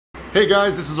Hey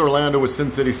guys, this is Orlando with Sin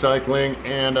City Cycling,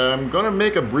 and I'm going to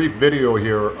make a brief video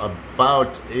here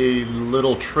about a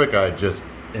little trick I just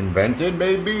invented,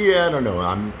 maybe? I don't know.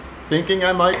 I'm thinking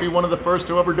I might be one of the first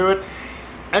to ever do it.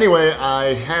 Anyway,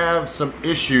 I have some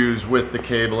issues with the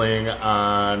cabling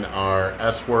on our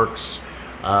S-Works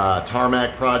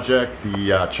Tarmac project,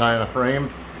 the China frame.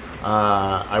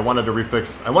 I wanted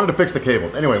to fix the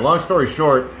cables. Anyway, long story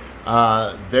short,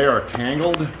 they are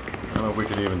tangled. I don't know if we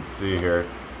can even see here,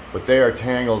 but they are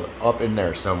tangled up in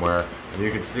there somewhere. And you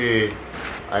can see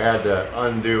I had to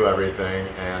undo everything,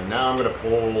 and now I'm going to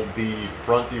pull the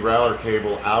front derailleur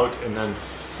cable out and then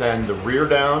send the rear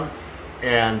down,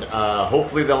 and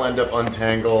hopefully they'll end up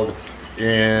untangled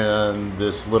in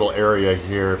this little area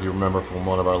here. If you remember from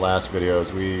one of our last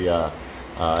videos, we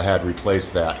had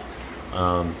replaced that.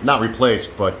 Not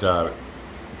replaced, but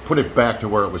put it back to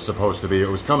where it was supposed to be. It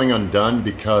was coming undone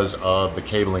because of the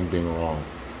cabling being wrong.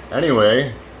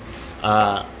 Anyway,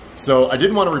 so I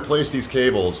didn't want to replace these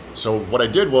cables. So what I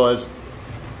did was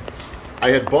I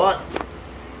had bought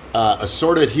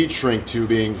assorted heat shrink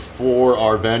tubing for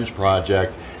our Venge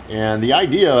project, and the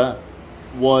idea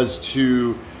was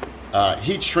to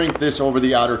heat shrink this over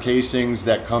the outer casings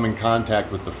that come in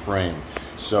contact with the frame.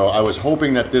 So I was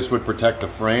hoping that this would protect the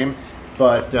frame,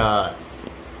 but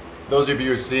those of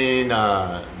you who've seen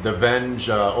the Venge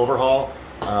overhaul,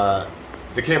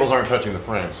 the cables aren't touching the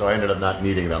frame, so I ended up not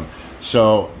needing them.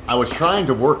 So I was trying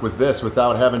to work with this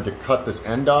without having to cut this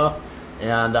end off,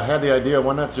 and I had the idea,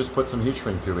 why not just put some heat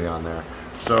shrink tubing on there?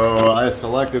 So I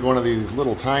selected one of these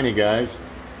little tiny guys,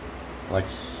 like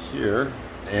here,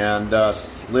 and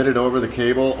slid it over the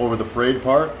cable, over the frayed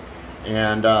part,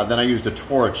 and then I used a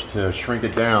torch to shrink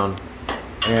it down.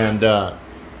 And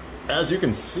as you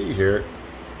can see here,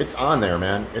 it's on there,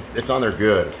 man. It's on there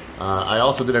good. I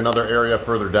also did another area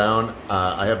further down.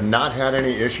 I have not had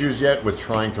any issues yet with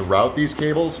trying to route these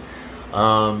cables.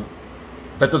 That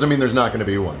doesn't mean there's not going to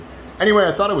be one. Anyway,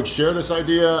 I thought I would share this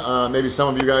idea. Maybe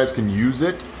some of you guys can use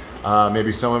it.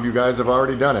 Maybe some of you guys have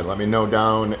already done it. Let me know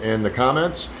down in the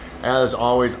comments. As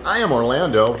always, I am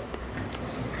Orlando.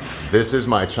 This is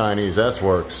my Chinese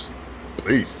S-Works.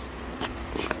 Peace.